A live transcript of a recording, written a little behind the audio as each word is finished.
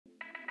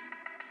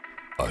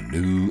A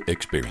new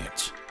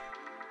experience.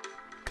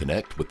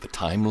 Connect with the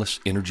timeless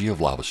energy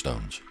of lava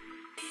stones.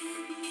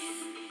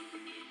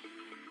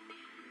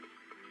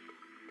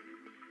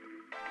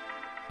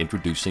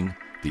 Introducing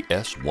the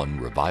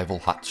S1 Revival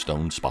Hot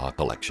Stone Spa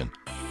Collection.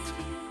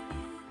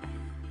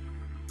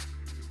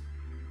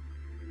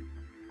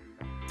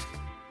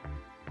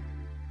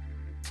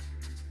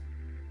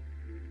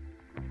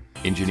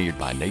 Engineered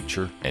by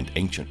nature and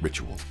ancient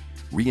ritual,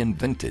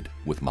 reinvented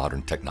with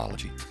modern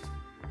technology.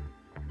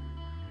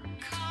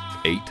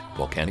 8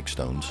 volcanic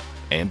stones,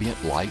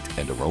 ambient light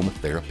and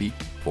aromatherapy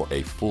for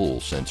a full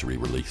sensory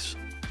release.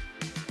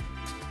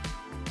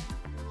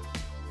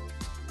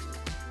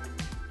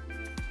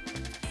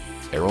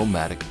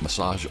 Aromatic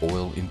massage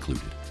oil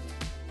included.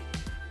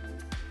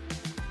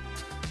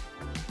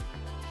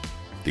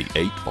 The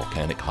 8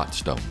 volcanic hot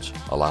stones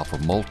allow for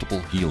multiple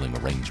healing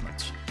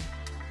arrangements.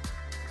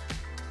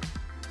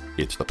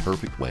 It's the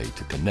perfect way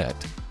to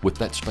connect with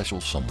that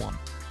special someone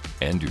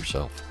and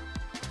yourself.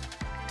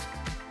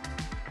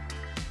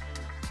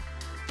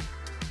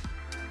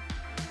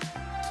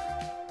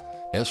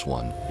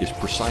 S1 is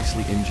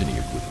precisely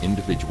engineered with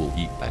individual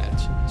heat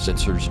pads,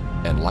 sensors,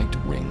 and light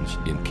rings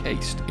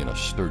encased in a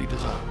sturdy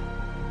design.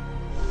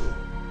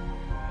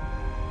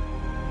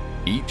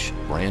 Each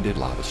branded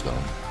lava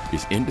stone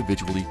is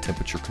individually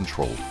temperature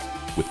controlled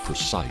with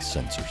precise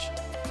sensors.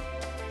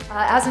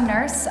 As a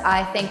nurse,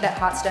 I think that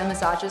hot stone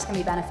massages can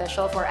be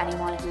beneficial for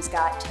anyone who's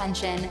got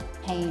tension,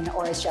 pain,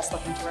 or is just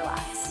looking to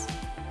relax.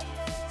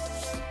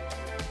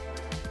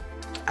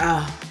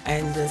 Oh,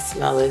 and the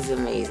smell is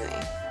amazing.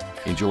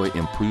 Enjoy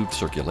improved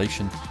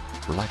circulation,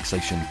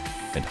 relaxation,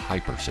 and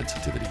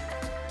hypersensitivity.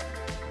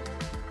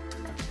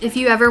 If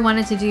you ever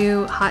wanted to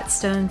do hot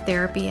stone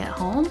therapy at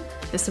home,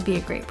 this would be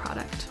a great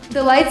product.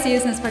 The lights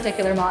used in this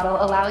particular model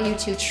allow you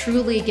to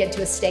truly get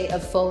to a state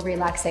of full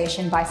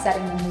relaxation by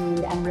setting the mood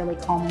and really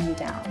calming you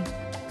down.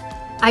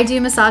 I do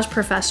massage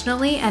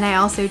professionally and I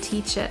also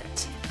teach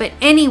it, but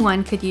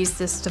anyone could use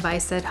this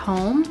device at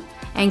home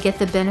and get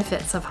the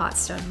benefits of hot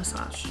stone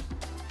massage.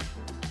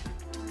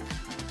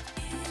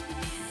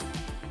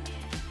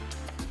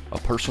 A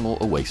personal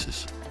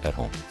oasis at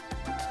home.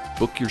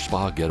 Book your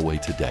spa getaway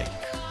today